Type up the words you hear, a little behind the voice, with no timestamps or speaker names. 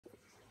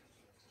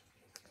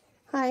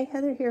Hi,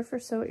 Heather here for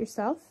Sew It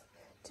Yourself.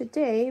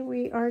 Today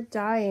we are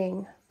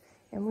dyeing,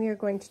 and we are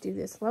going to do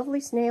this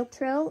lovely snail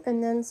trail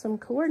and then some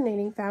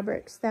coordinating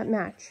fabrics that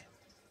match.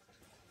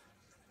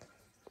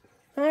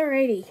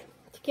 Alrighty,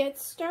 to get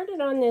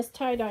started on this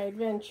tie-dye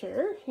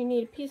adventure, you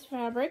need a piece of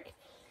fabric.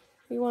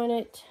 We want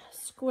it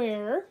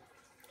square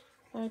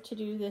to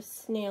do this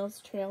snail's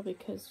trail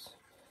because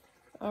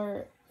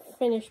our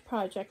finished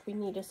project we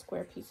need a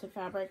square piece of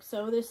fabric.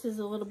 So this is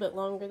a little bit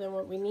longer than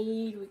what we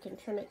need. We can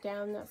trim it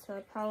down, that's not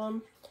a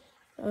problem.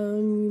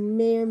 You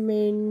may or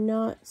may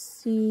not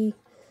see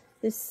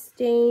the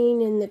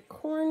stain in the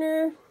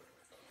corner.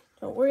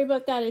 Don't worry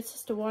about that, it's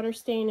just a water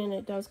stain and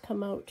it does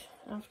come out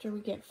after we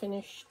get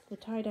finished the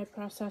tie-dye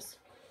process.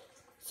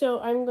 So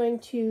I'm going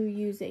to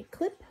use a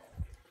clip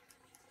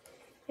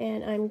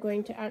and I'm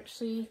going to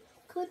actually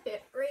clip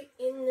it right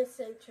in the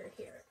center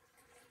here,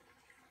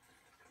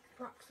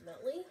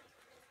 approximately.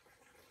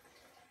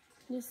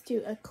 Just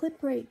do a clip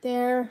right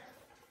there.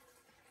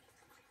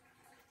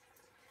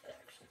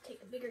 Actually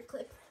take a bigger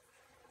clip.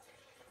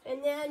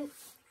 And then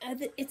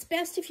it's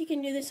best if you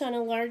can do this on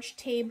a large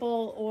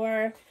table,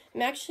 or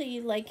I'm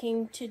actually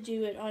liking to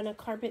do it on a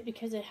carpet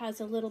because it has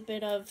a little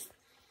bit of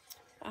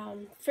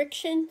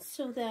friction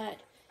so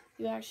that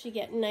you actually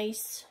get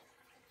nice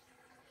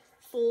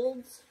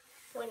folds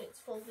when it's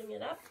folding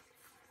it up.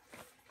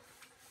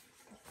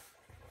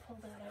 Pull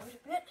that out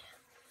a bit.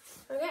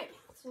 Okay,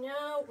 so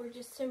now we're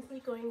just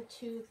simply going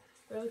to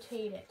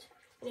rotate it.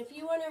 And if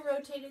you want to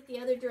rotate it the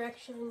other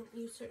direction,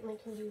 you certainly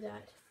can do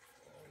that.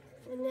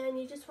 And then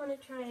you just want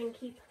to try and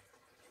keep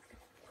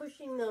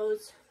pushing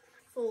those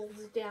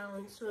folds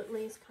down so it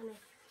lays kind of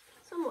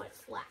somewhat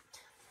flat.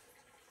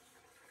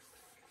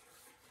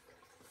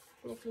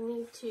 And if you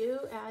need to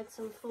add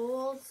some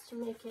folds to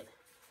make it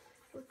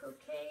look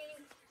okay,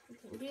 you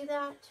can do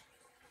that.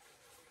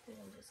 And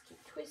just keep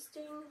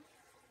twisting.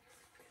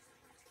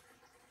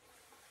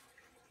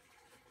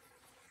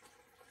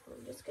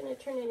 I'm just going to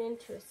turn it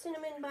into a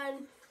cinnamon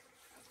bun,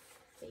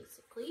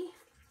 basically.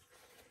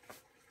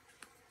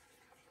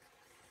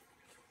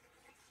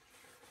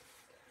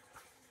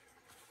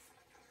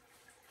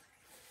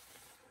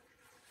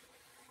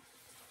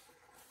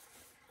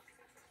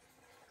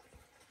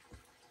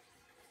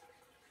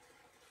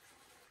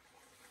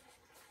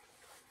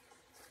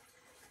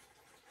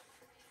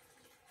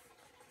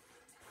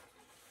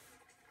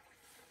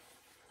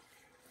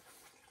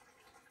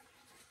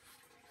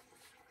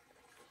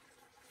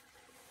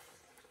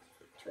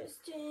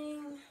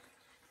 Twisting.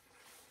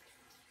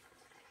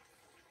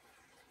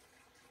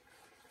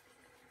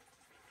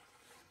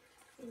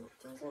 And it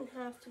doesn't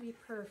have to be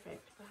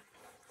perfect, but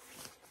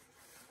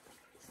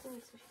it's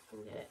nice if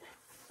you can get it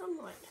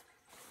somewhat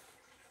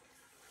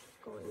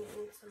going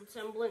in some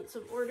semblance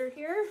of order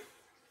here.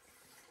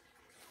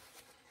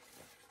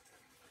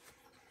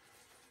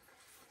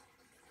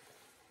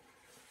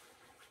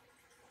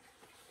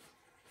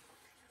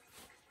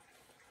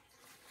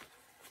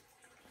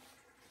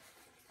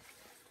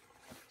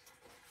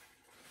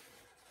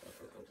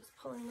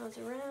 Pulling those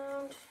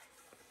around,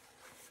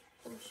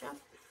 finish up.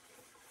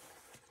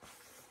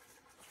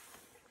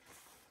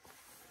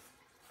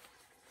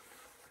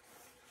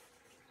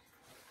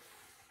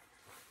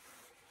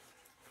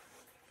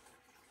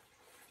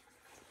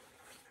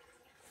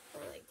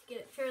 I like to get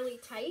it fairly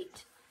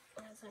tight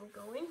as I'm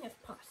going,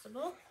 if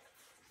possible.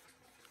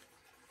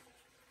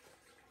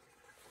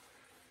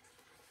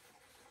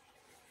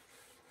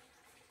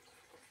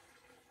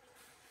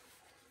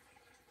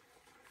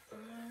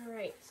 All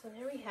right, so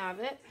there we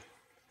have it.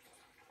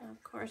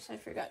 Of course, I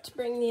forgot to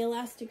bring the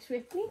elastics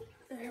with me.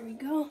 There we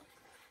go.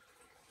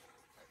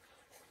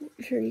 Make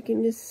sure you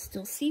can just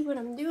still see what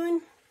I'm doing.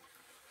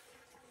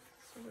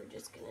 So we're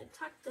just going to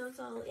tuck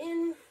those all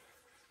in.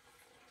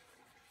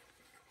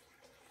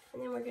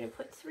 And then we're going to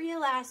put 3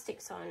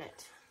 elastics on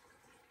it.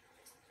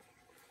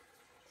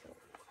 So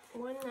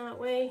one that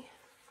way.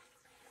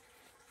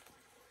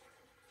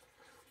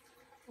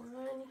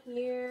 One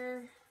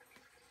here.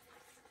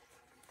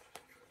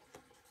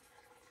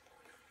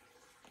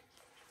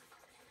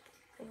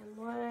 And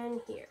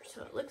one here,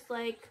 so it looks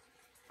like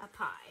a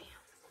pie.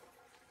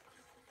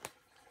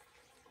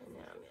 And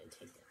now I'm going to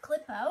take the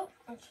clip out,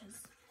 which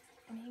is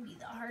maybe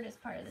the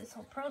hardest part of this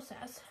whole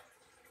process.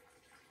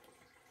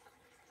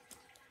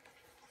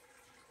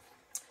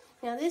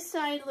 Now this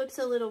side looks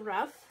a little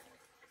rough.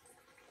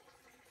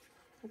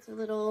 It's a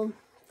little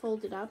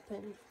folded up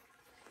and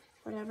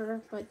whatever,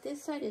 but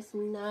this side is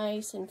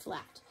nice and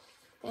flat.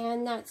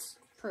 And that's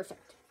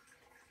perfect.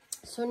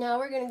 So now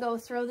we're going to go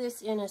throw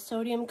this in a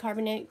sodium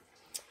carbonate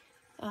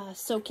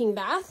soaking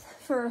bath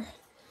for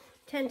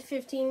 10 to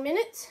 15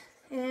 minutes,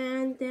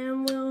 and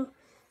then we'll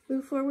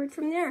move forward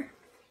from there.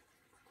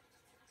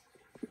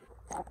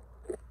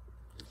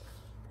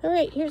 All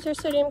right, here's our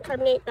sodium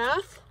carbonate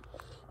bath,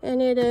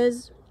 and it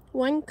is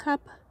 1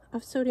 cup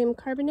of sodium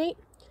carbonate,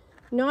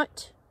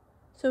 not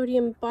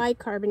sodium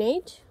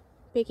bicarbonate,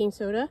 baking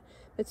soda,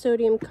 but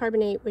sodium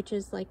carbonate, which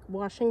is like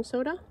washing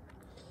soda.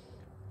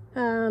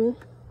 1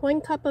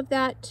 cup of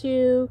that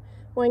to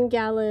 1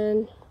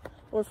 gallon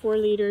or 4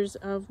 liters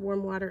of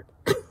warm water.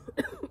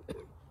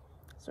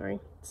 Sorry,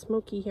 it's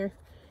smoky here.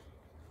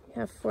 We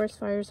have forest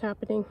fires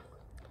happening.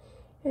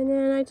 And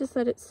then I just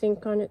let it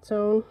sink on its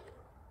own.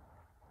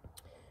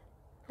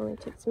 Only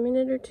takes a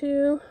minute or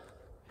two.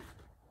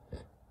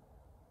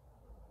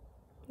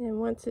 And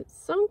once it's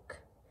sunk,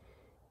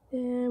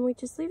 then we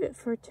just leave it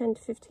for 10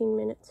 to 15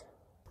 minutes.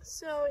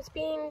 So it's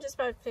been just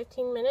about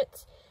 15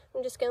 minutes.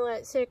 I'm just gonna let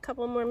it sit a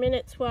couple more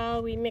minutes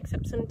while we mix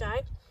up some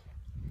dye.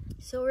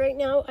 So right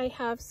now I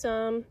have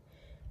some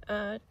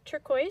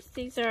turquoise.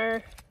 These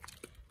are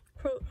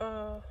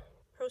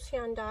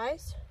Procyon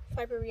dyes,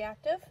 fiber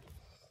reactive.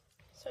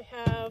 So I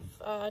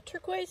have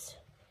turquoise,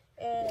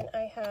 and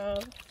I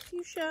have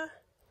fuchsia,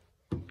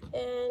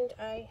 and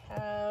I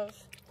have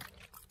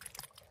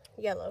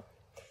yellow.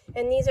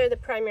 And these are the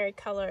primary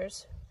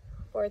colors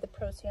for the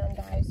Procyon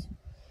dyes.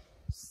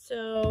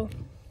 So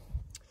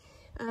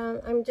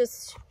I'm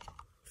just,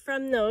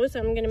 from those,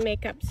 I'm going to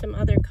make up some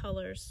other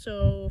colors.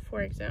 So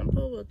for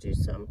example, we'll do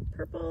some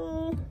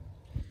purple,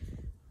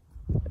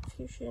 put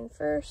fuchsia in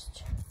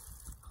first,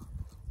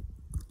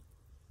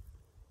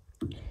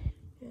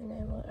 and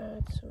then we'll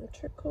add some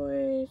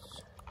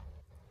turquoise,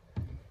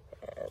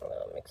 and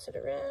we'll mix it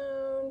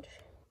around,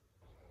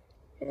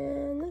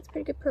 and that's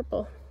pretty good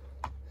purple.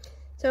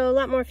 So a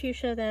lot more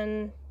fuchsia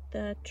than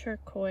the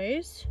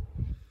turquoise.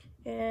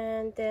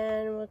 And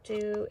then we'll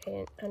do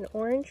an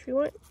orange. We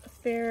want a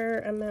fair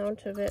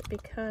amount of it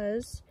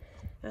because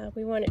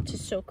we want it to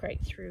soak right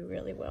through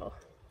really well.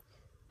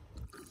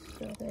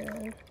 So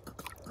then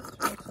let's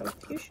throw some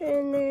fuchsia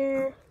in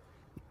there.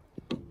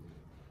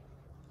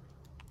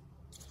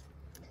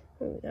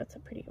 Ooh, that's a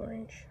pretty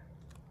orange.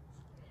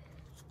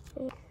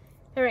 Okay.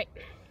 All right.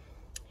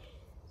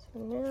 So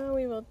now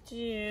we will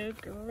do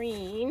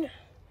green,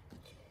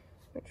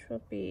 which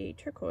will be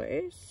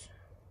turquoise.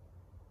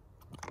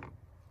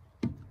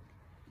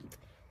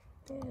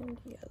 And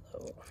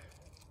yellow.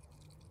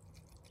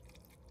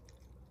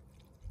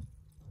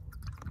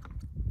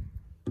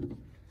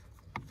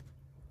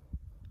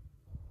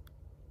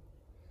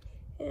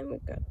 And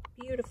we've got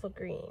beautiful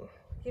green,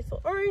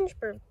 beautiful orange,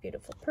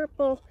 beautiful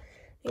purple.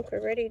 I think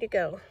we're ready to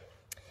go.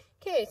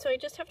 Okay, so I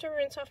just have to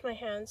rinse off my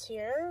hands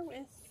here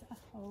with a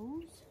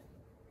hose.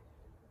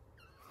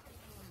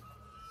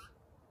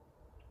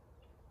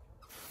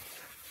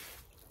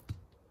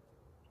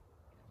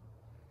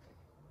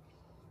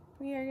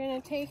 We are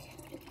going to take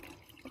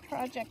the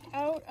project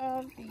out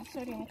of the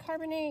sodium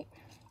carbonate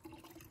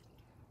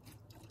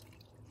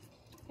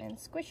and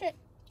squish it.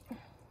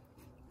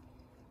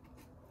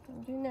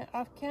 I'm doing that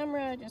off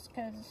camera just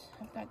because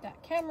I've got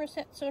that camera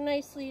set so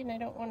nicely and I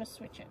don't want to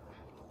switch it.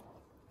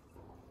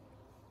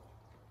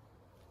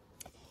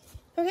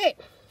 Okay,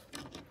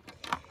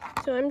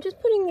 so I'm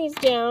just putting these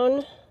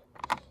down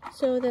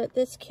so that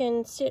this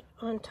can sit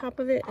on top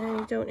of it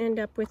and I don't end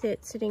up with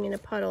it sitting in a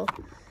puddle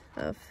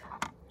of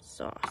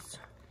sauce.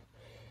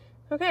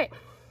 Okay,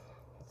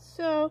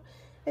 so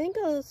I think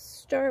I'll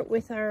start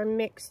with our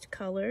mixed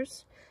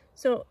colors.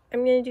 So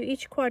I'm going to do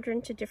each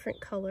quadrant a different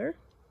color.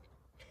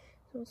 So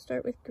we'll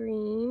start with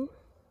green,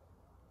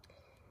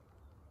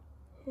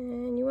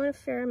 and you want a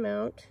fair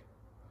amount,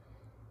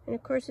 and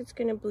of course it's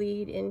going to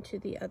bleed into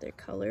the other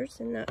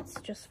colors, and that's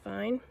just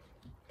fine.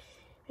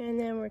 And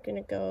then we're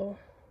going to go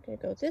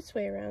this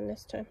way around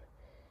this time.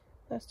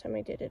 Last time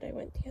I did it, I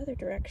went the other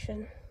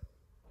direction.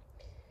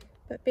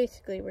 But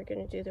basically we're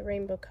going to do the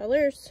rainbow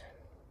colors.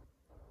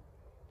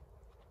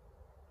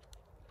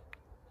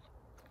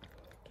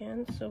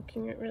 Again,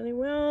 soaking it really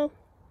well.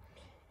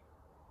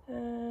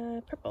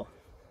 Purple.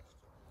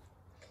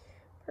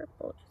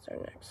 Purple is our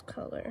next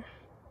color.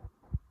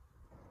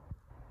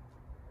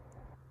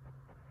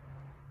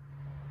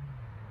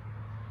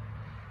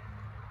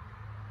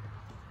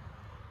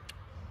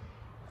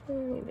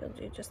 And maybe I'll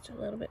do just a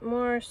little bit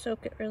more,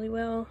 soak it really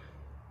well.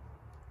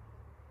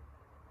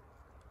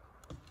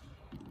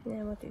 And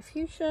then we'll do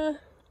fuchsia.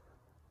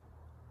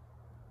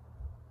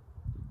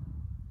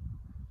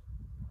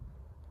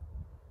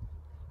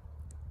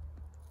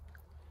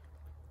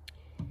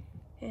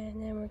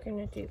 And then we're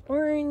going to do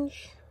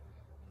orange.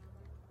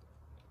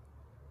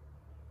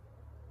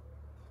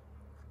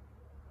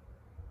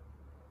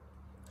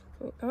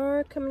 We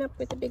are coming up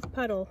with a big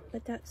puddle,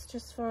 but that's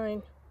just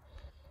fine.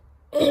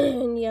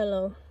 And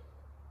yellow.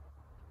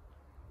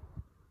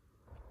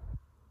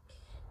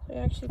 I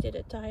actually did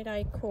a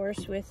tie-dye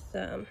course with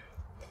some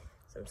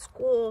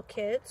school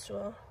kids,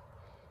 well,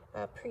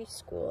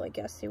 preschool I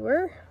guess they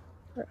were,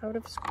 or out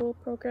of school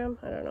program,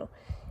 I don't know.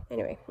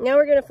 Anyway, now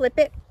we're going to flip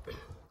it,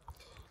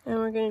 and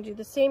we're going to do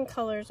the same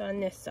colors on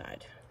this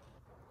side.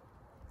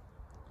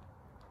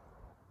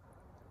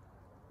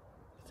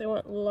 So I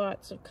want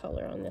lots of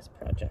color on this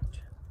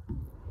project.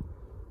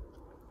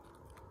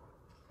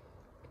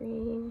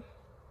 Green.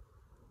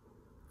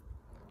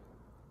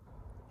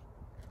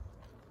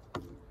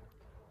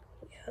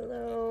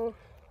 Yellow.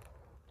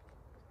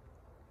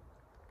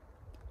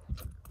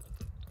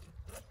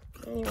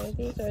 Anyway,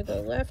 these are the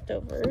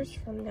leftovers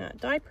from that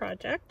dye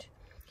project,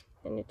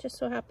 and it just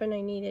so happened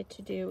I needed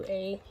to do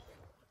a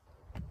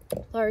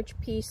large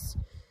piece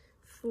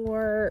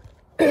for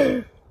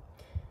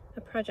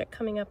project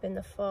coming up in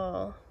the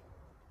fall.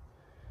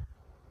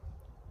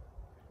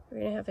 We're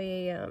going to have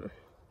a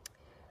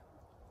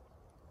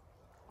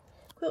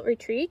quilt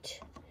retreat,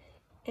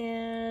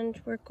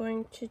 and we're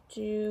going to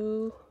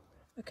do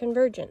a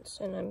convergence,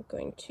 and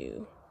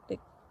the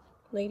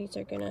ladies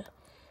are going to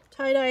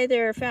tie-dye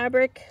their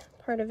fabric,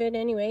 part of it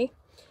anyway,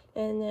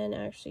 and then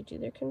actually do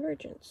their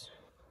convergence.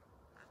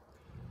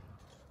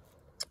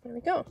 There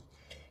we go.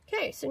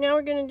 Okay, so now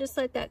we're going to just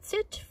let that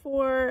sit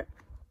for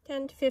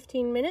 10 to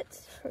 15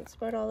 minutes. That's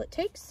about all it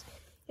takes.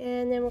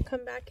 And then we'll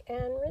come back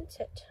and rinse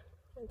it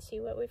and see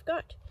what we've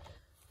got.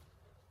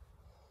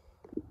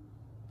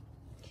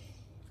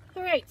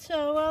 Alright,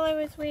 so while I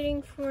was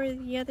waiting for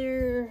the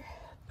other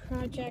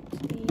project,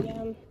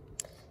 the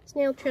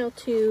snail trail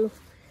to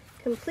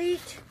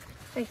complete,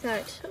 I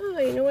thought, oh,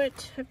 you know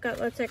what? I've got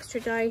lots of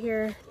extra dye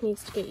here. It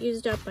needs to get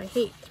used up. I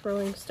hate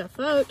throwing stuff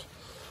out.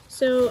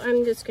 So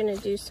I'm just going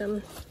to do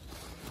some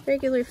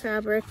regular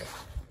fabric.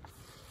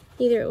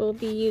 Either it will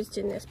be used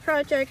in this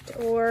project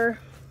or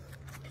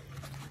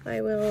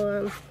I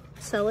will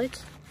sell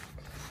it.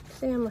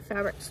 Say I'm a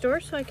fabric store,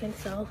 so I can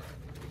sell.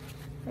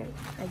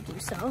 I do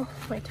sell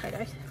my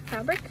tie-dye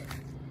fabric,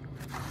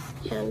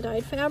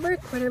 hand-dyed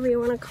fabric, whatever you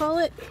want to call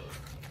it.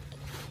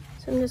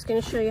 So I'm just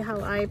going to show you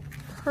how I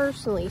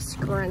personally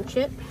scrunch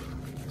it.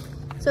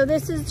 So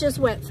this is just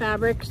wet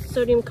fabric,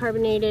 sodium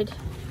carbonated.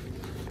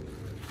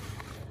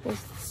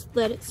 Just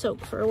let it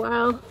soak for a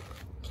while.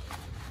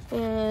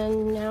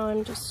 And now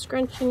I'm just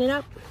scrunching it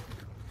up.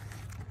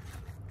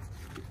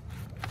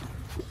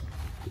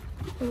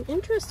 And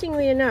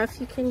interestingly enough,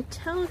 you can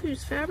tell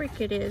whose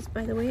fabric it is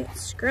by the way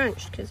it's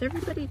scrunched, because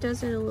everybody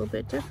does it a little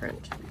bit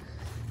different.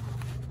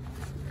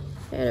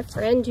 I had a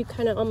friend who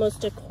kind of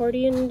almost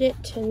accordioned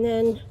it and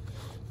then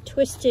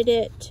twisted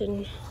it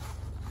and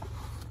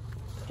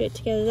put it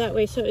together that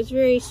way, so it was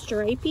very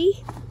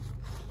stripy,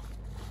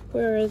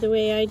 where the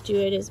way I do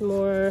it is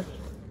more,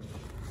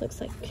 looks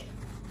like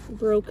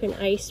broken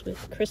ice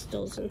with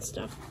crystals and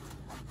stuff.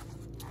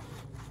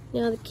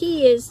 Now the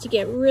key is to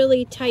get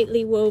really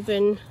tightly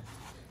woven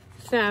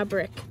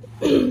fabric,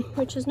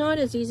 which is not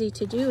as easy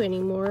to do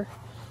anymore.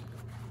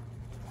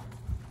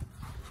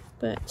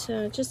 But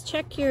just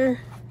check your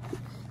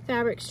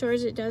fabric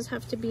stores. It does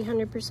have to be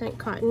 100%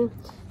 cotton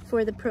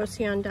for the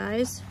Procyon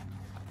dyes,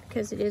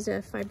 because it is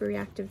a fiber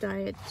reactive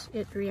dye.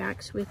 It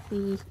reacts with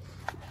the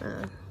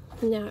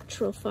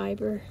natural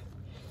fiber,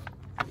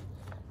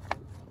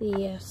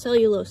 the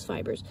cellulose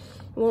fibers.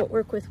 It won't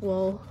work with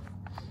wool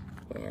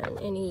and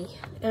any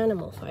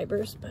animal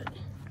fibers, but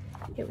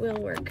it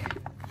will work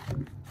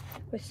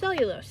with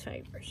cellulose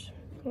fibers.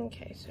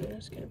 Okay, so I'm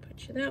just going to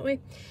put you that way.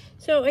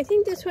 So I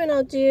think this one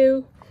I'll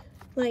do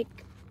like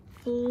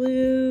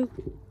blue,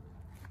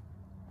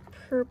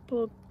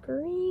 purple,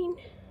 green.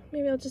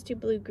 Maybe I'll just do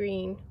blue,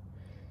 green.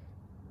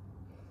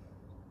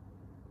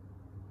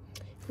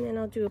 And then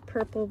I'll do a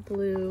purple,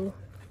 blue,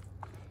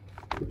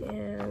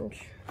 and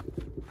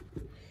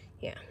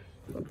yeah,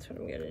 that's what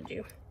I'm going to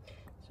do.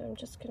 So I'm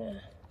just going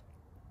to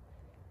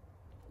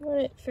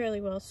want it fairly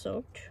well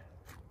soaked.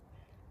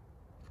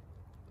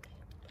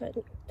 But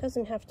it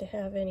doesn't have to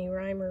have any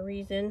rhyme or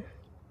reason.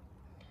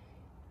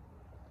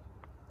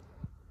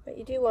 But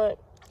you do want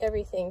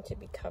everything to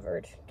be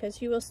covered, because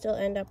you will still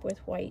end up with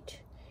white.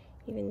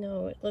 Even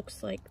though it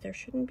looks like there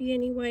shouldn't be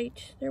any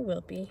white, there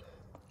will be.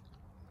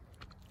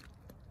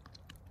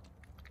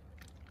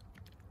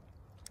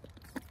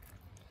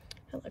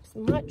 It looks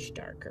much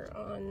darker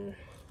on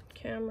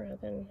camera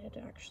than it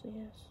actually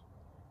is.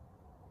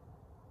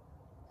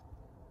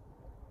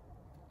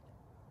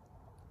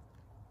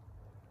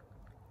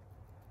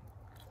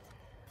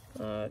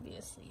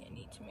 Obviously, I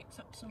need to mix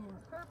up some more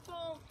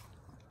purple,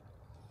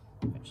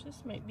 which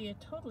this might be a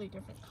totally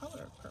different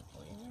color of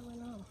purple, you never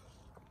know.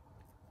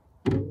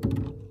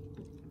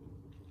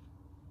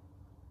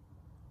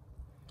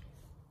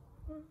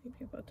 Well,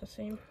 maybe about the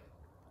same.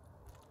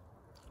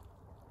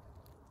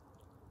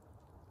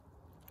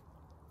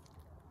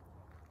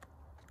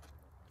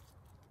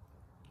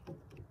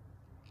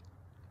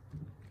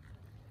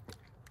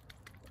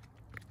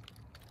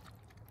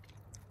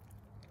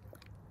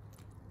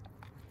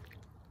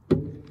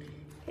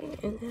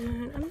 And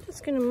then I'm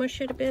just going to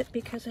mush it a bit,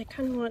 because I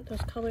kind of want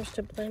those colors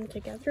to blend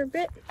together a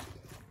bit.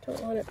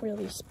 Don't want it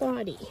really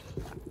spotty.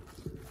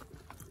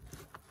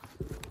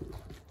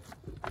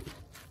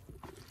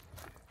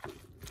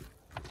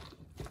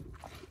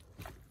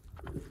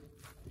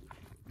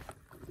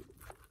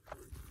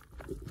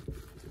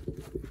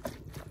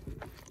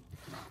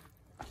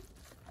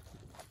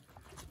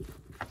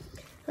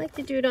 I like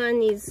to do it on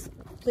these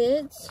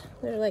lids.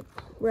 They're like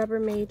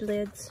Rubbermaid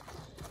lids.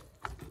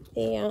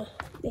 They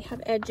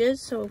have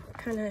edges, so it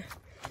kind of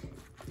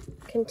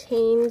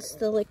contains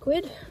the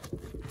liquid,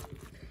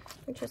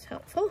 which is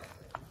helpful.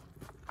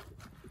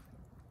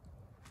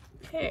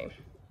 Okay,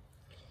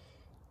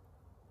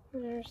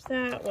 there's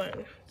that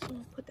one. So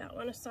we'll put that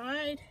one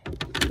aside.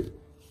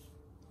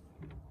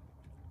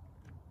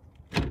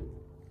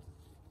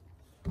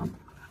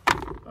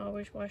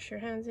 Always wash your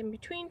hands in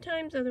between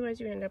times, otherwise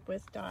you end up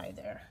with dye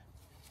there.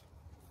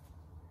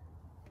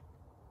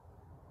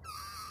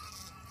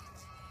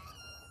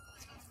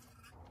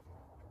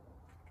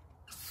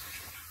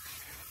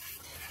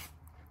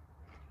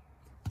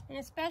 And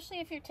especially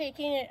if you're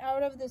taking it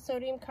out of the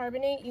sodium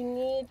carbonate, you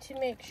need to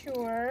make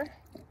sure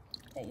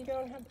that you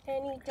don't have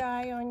any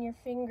dye on your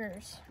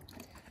fingers,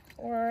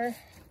 or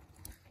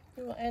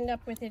you will end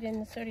up with it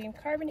in the sodium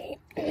carbonate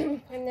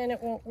and then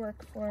it won't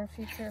work for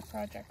future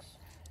projects.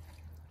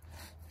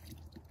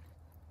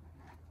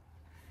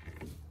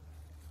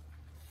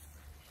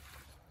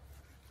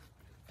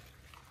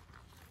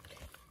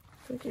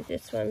 We'll do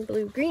this one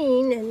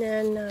blue-green and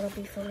then that'll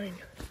be fine.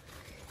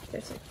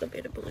 There's a little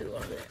bit of blue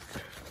on it.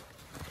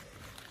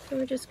 So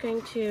we're just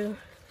going to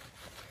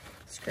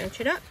scrunch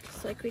it up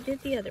just like we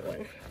did the other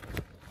one.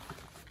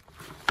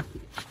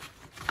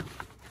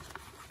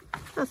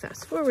 I'll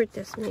fast forward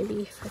this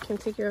maybe if I can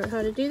figure out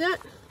how to do that.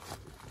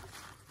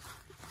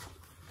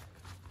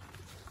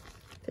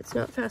 If it's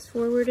not fast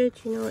forwarded,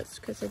 you know it's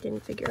because I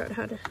didn't figure out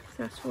how to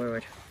fast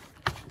forward.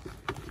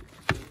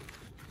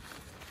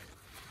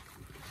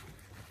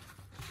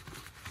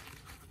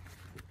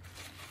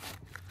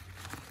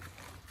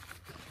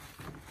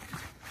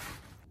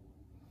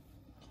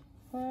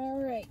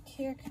 Alright,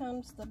 here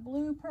comes the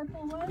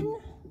blue-purple one.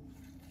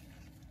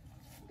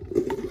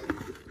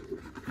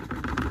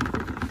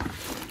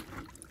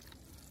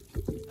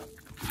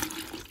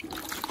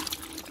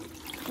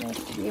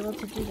 Nice to be able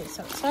to do this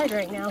outside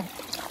right now.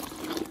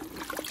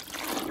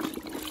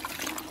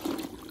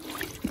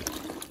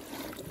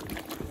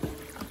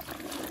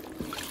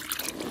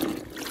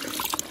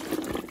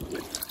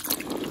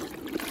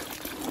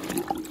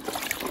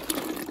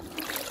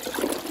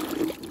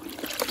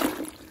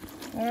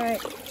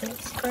 Alright,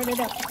 let's spread it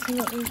up and see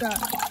what we got.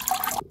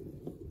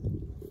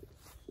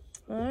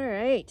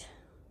 Alright,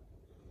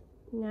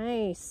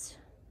 nice.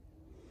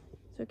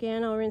 So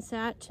again, I'll rinse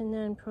that and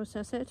then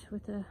process it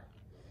with a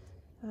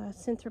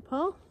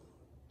Synthropol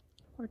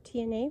or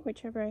TNA,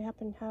 whichever I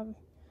happen to have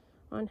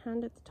on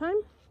hand at the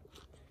time.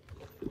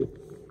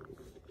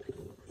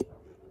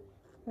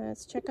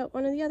 Let's check out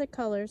one of the other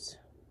colors.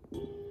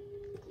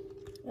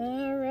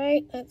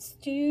 Alright, let's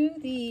do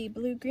the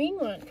blue-green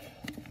one.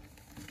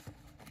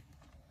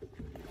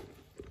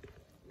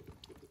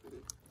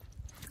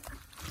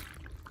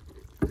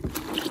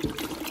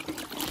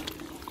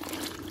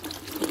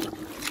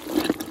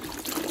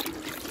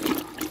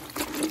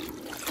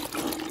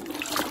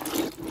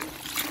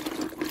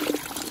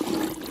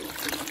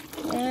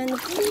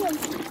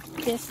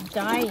 This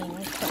dyeing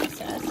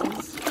process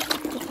is,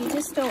 if you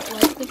just don't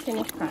like the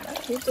finished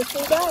product, you just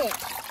re-dye it.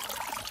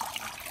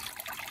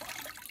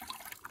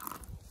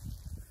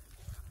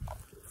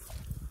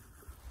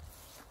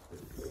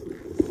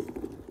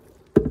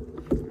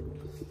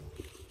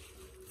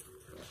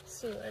 Let's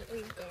see what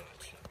we've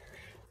got here.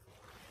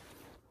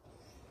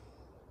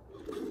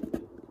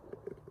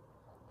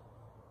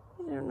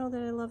 I don't know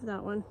that I love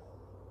that one.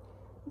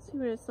 Let's see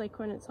what it's like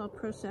when it's all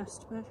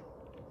processed, but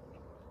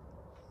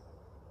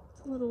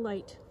a little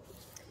light.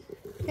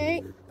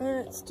 Okay,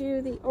 let's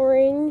do the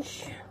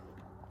orange,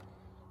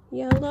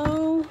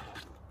 yellow.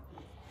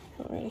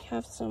 I already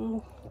have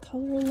some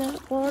color in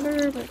that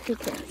water, but who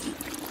cares?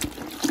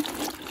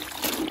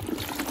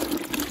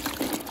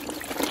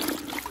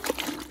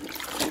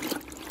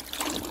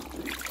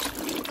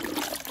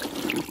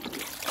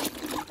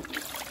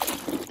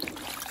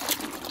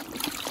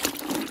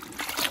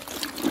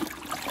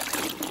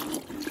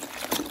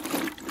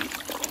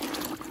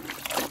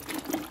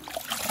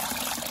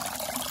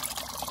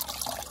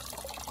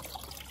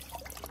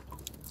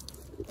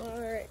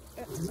 Alright,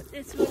 let's put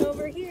this one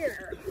over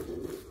here.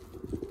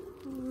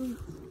 There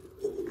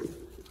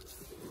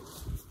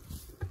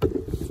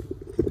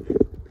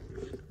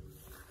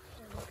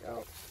we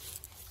go.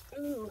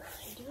 Ooh,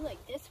 I do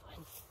like this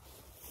one.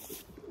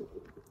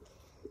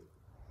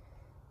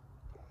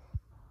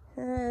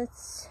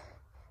 It's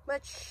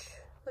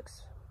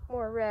looks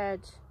more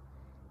red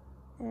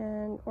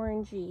and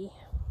orangey,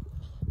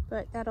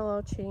 but that'll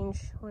all change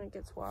when it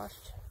gets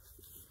washed.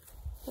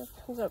 It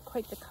comes out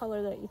quite the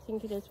color that you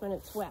think it is when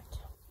it's wet.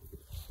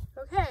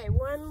 Okay,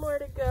 one more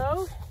to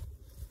go.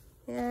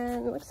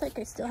 And it looks like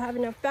I still have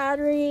enough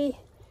battery.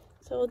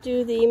 So we'll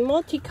do the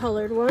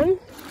multicolored one.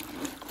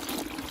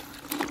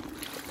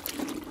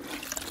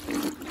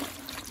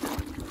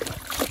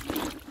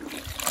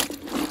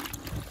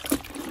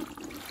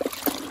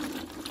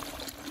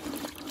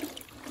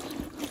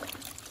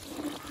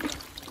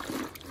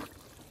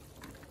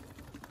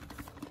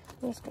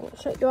 I'm just going to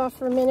shut you off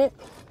for a minute.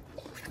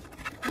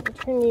 I'll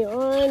turn you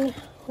on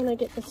when I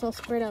get this all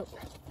spread out.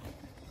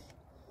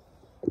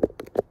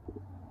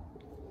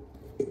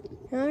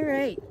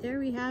 Alright, there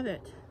we have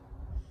it.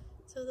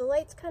 So the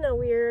light's kind of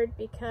weird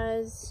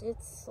because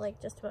it's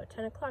like just about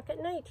 10 o'clock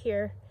at night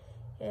here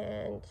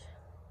and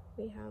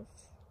we have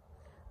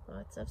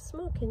lots of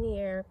smoke in the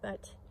air,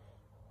 but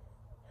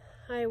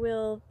I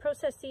will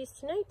process these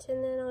tonight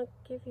and then I'll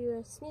give you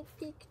a sneak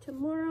peek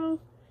tomorrow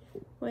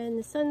when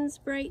the sun's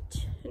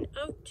bright and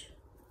out,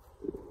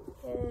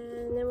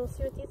 and then we'll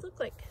see what these look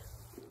like.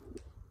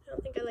 I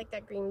don't think I like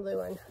that green-blue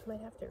one. Might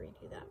have to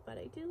redo that, but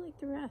I do like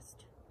the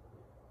rest.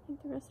 I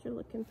think the rest are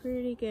looking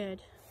pretty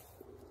good.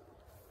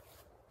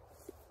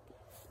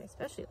 I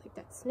especially like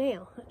that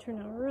snail. That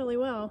turned out really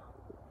well.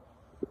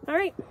 All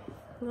right,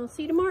 we'll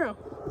see you tomorrow.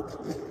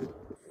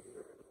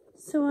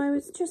 So I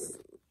was just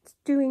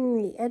doing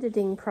the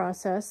editing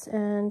process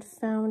and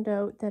found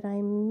out that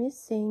I'm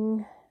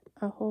missing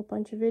a whole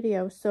bunch of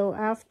video. So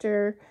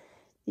after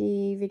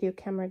the video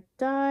camera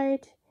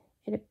died,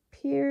 it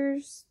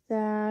appears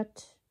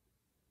that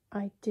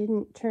I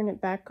didn't turn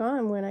it back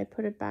on when I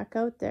put it back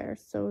out there.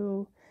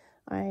 So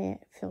I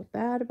feel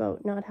bad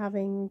about not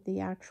having the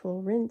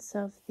actual rinse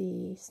of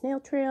the snail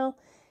trail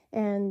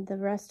and the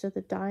rest of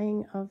the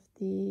dyeing of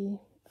the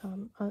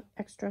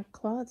extra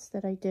cloths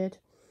that I did.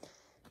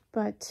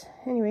 But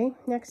anyway,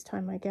 next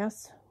time, I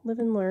guess. Live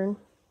and learn.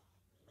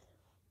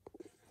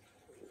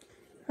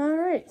 All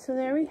right, so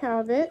there we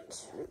have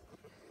it.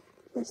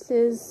 This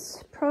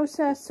is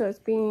processed, so it's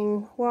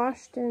being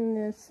washed in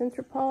the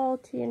Synthropol,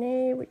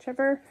 TNA,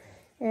 whichever,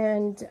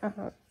 and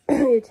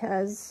it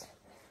has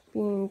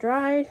been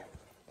dried.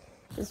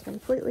 It's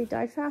completely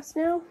dye fast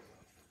now.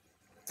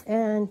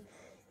 And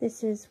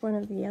this is one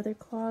of the other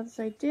cloths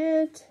I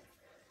did.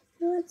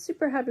 Not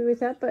super happy with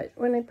that, but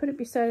when I put it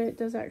beside it, it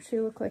does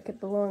actually look like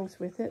it belongs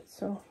with it,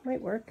 so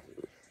might work.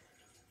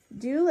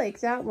 Do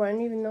like that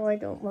one, even though I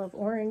don't love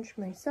orange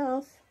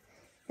myself.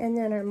 And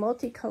then our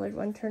multicolored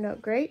one turned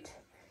out great.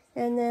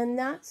 And then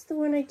that's the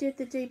one I did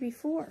the day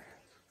before.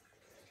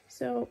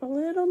 So a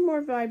little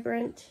more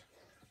vibrant.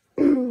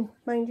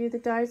 Mind you, the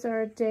dyes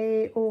are a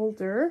day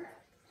older.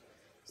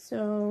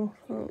 So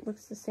well, it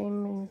looks the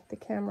same in the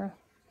camera.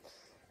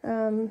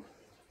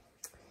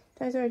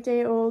 Dyes are a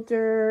day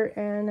older,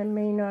 and I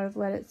may not have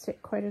let it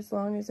sit quite as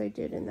long as I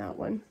did in that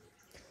one,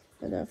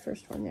 the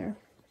first one there.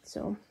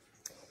 So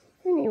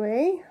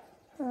anyway,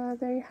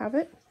 there you have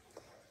it.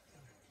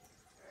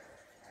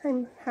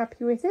 I'm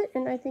happy with it,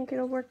 and I think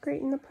it'll work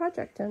great in the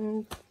project,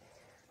 and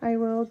I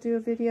will do a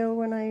video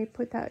when I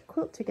put that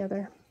quilt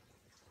together.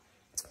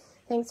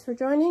 Thanks for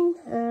joining,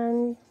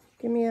 and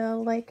give me a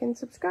like and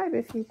subscribe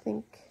if you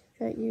think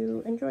that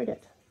you enjoyed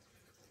it.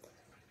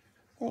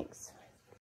 Thanks.